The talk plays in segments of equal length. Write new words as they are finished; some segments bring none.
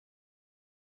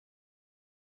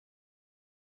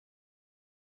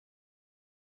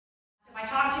My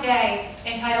talk today,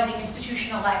 entitled The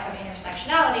Institutional Life of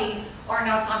Intersectionality, or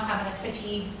Notes on Feminist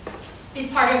Fatigue, is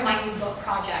part of my new book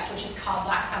project, which is called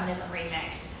Black Feminism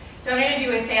Remixed. So what I'm going to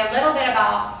do is say a little bit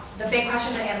about the big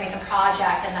questions that animate the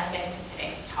project and then get into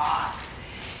today's talk.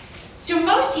 So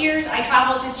most years I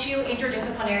travel to two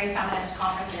interdisciplinary feminist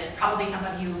conferences. Probably some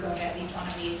of you go to at least one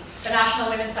of these. The National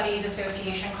Women's Studies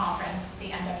Association Conference, the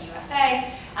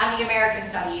NWSA, and the American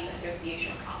Studies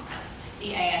Association Conference,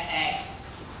 the ASA.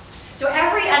 So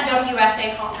every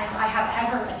NWSA conference I have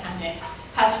ever attended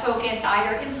has focused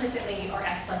either implicitly or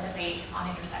explicitly on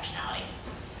intersectionality.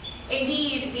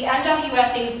 Indeed, the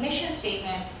NWSA's mission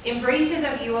statement embraces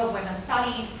a view of women's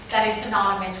studies that is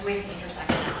synonymous with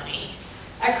intersectionality.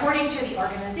 According to the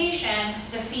organization,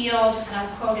 the field, and I'm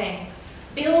quoting,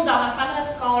 builds on the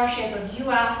feminist scholarship of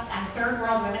US and third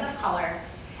world women of color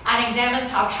and examines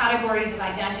how categories of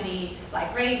identity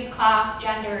like race, class,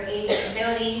 gender, age,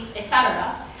 ability,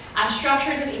 etc., and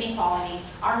structures of inequality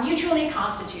are mutually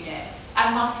constituted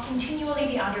and must continually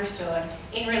be understood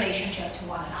in relationship to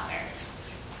one another.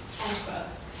 End quote.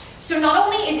 So not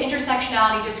only is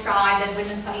intersectionality described as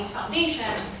women's studies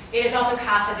foundation, it is also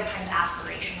cast as a kind of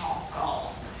aspirational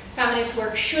goal. Feminist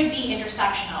work should be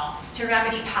intersectional to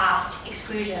remedy past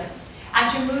exclusions and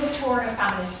to move toward a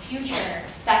feminist future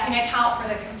that can account for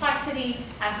the complexity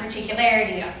and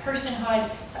particularity of personhood,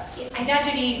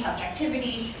 identity,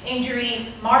 subjectivity, injury,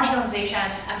 marginalization,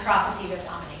 and processes of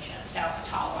domination. So, a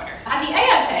tall order. At the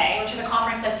ASA, which is a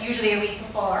conference that's usually a week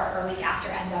before or a week after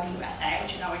NWSA,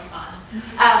 which is always fun,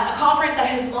 a conference that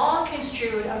has long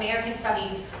construed American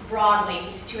studies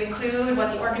broadly to include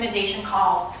what the organization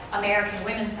calls American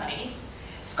Women's Studies,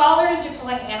 scholars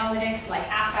deploy analytics like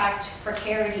affect,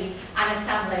 precarity, and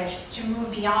assemblage to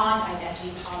move beyond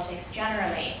identity politics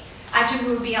generally, and to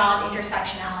move beyond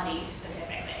intersectionality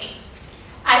specifically.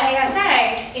 At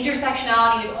ASA,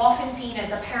 intersectionality is often seen as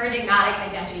the paradigmatic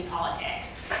identity politic,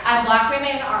 and Black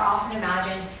women are often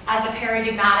imagined as the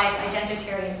paradigmatic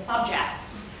identitarian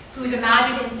subjects, whose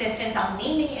imagined insistence on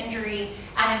naming injury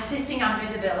and insisting on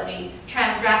visibility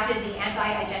transgresses the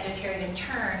anti-identitarian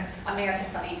turn American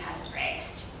studies has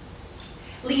embraced.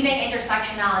 Leaving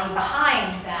intersectionality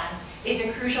behind, then, is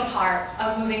a crucial part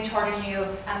of moving toward a new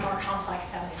and more complex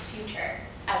feminist future,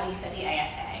 at least at the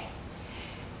ASA.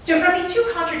 So from these two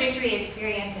contradictory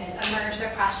experiences emerge the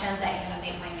questions that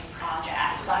animate my new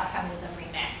project, Black Feminism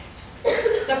Remixed.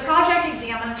 The project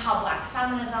examines how Black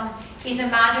feminism is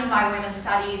imagined by women's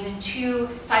studies in two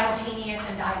simultaneous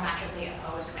and diametrically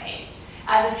opposed ways,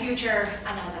 as a future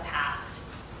and as a past.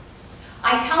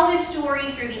 I tell this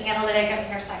story through the analytic of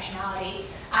intersectionality,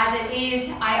 as it is,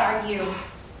 I argue,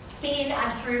 in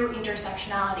and through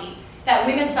intersectionality, that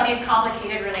women's studies'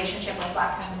 complicated relationship with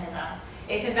Black feminism,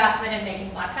 its investment in making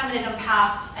Black feminism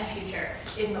past and future,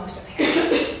 is most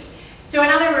apparent. So in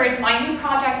other words, my new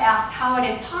project asks how it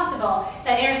is possible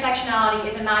that intersectionality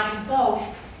is imagined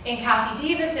both, in Kathy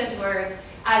Davis's words,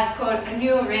 as, quote, a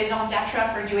new raison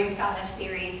d'etre for doing feminist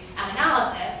theory and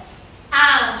analysis,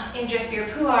 and, in Jasbir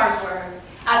Puar's words,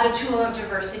 as a tool of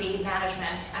diversity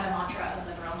management and a mantra of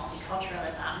liberal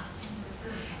multiculturalism.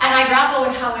 And I grapple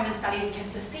with how women's studies can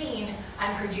sustain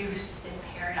and produce this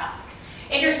paradox.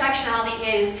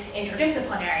 Intersectionality is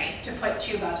interdisciplinary, to put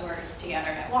two buzzwords together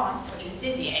at once, which is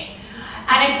dizzying.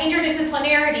 And its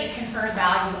interdisciplinarity confers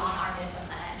value on our discipline.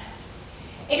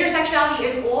 Intersectionality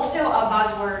is also a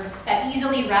buzzword that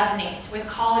easily resonates with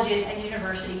colleges and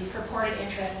universities' purported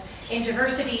interest in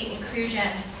diversity, inclusion,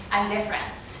 and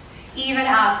difference, even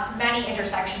as many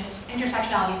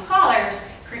intersectionality scholars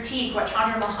critique what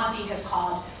Chandra Mohanty has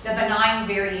called the benign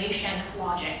variation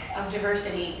logic of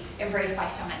diversity embraced by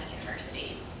so many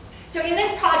universities. So in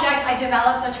this project, I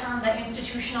developed the term the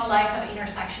institutional life of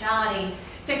intersectionality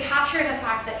to capture the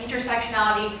fact that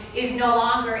intersectionality is no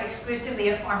longer exclusively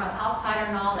a form of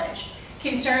outsider knowledge,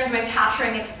 concerned with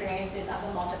capturing experiences of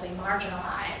the multiply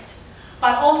marginalized,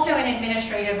 but also an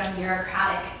administrative and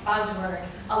bureaucratic buzzword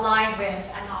aligned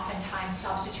with and oftentimes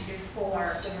substituted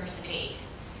for diversity.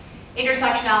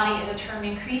 Intersectionality is a term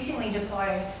increasingly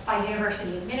deployed by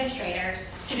university administrators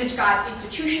to describe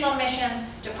institutional missions,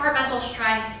 departmental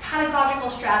strengths, pedagogical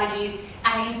strategies,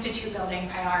 and institute building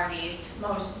priorities,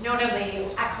 most notably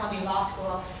at Columbia Law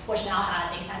School, which now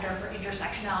has a Center for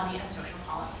Intersectionality and Social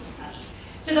Policy Studies.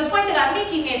 So the point that I'm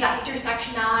making is that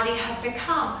intersectionality has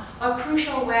become a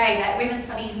crucial way that women's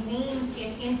studies names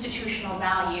its institutional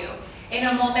value in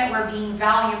a moment where being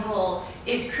valuable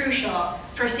is crucial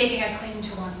for staking a claim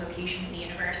to one's location in the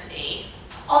university.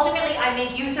 Ultimately, I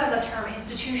make use of the term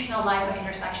institutional life of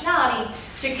intersectionality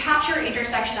to capture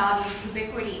intersectionality's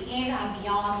ubiquity in and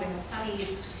beyond women's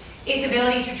studies, its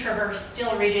ability to traverse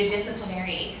still rigid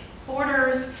disciplinary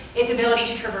borders, its ability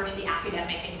to traverse the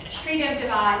academic-administrative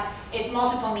divide, its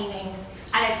multiple meanings,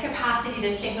 and its capacity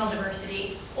to signal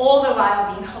diversity, all the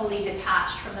while being wholly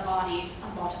detached from the bodies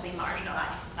of multiply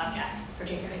marginalized subjects,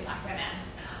 particularly Black women.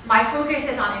 My focus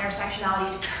is on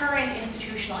intersectionality's current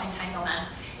institutional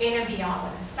entanglements in and beyond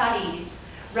women's studies,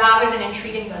 rather than in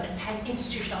treating those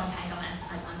institutional entanglements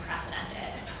as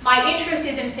unprecedented. My interest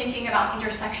is in thinking about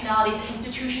intersectionality's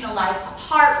institutional life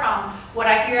apart from what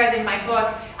I hear as in my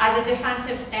book as a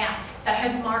defensive stance that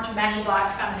has marked many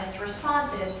Black feminist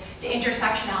responses to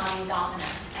intersectionality's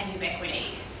dominance and ubiquity.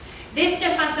 This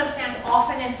defensive stance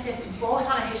often insists both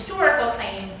on a historical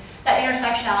claim that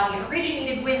intersectionality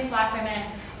originated with Black women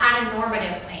and a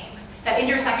normative claim that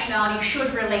intersectionality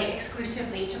should relate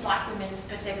exclusively to Black women's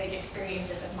specific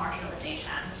experiences of marginalization.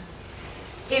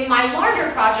 In my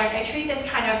larger project, I treat this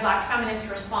kind of Black feminist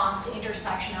response to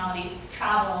intersectionality's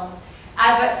travels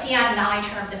as what Sian Nye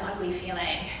terms an ugly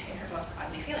feeling in her book,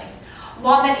 Ugly Feelings,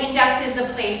 one that indexes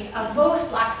the place of both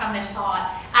Black feminist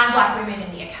thought and Black women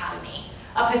in the academy,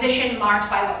 a position marked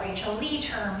by what Rachel Lee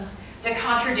terms the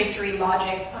contradictory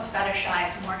logic of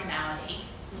fetishized marginality.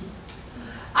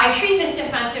 I treat this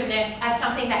defensiveness as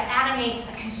something that animates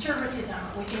a conservatism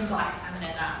within Black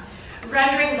feminism,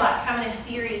 rendering Black feminist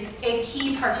theory a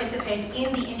key participant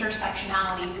in the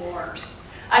intersectionality wars,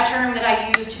 a term that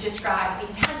I use to describe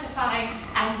intensifying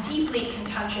and deeply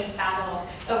contentious battles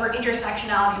over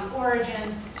intersectionality's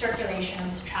origins,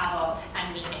 circulations, travels,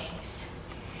 and meanings.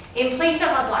 In place of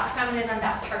a Black feminism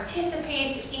that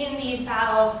participates in these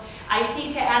battles, I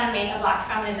seek to animate a Black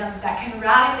feminism that can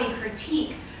radically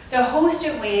critique the host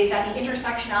of ways that the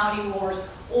intersectionality wars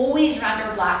always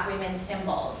render Black women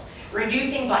symbols,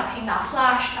 reducing Black female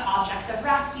flesh to objects of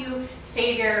rescue,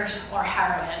 saviors, or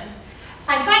heroines.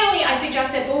 And finally, I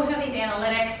suggest that both of these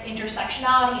analytics,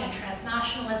 intersectionality and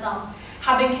transnationalism,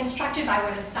 have been constructed by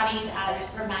women's studies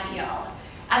as remedial,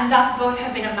 and thus both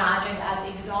have been imagined as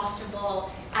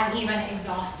exhaustible and even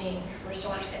exhausting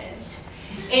resources.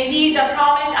 Indeed, the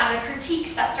promise and the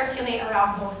critiques that circulate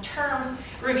around both terms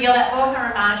reveal that both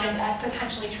are imagined as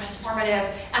potentially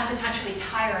transformative and potentially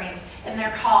tiring in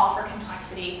their call for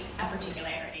complexity and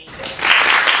particularity.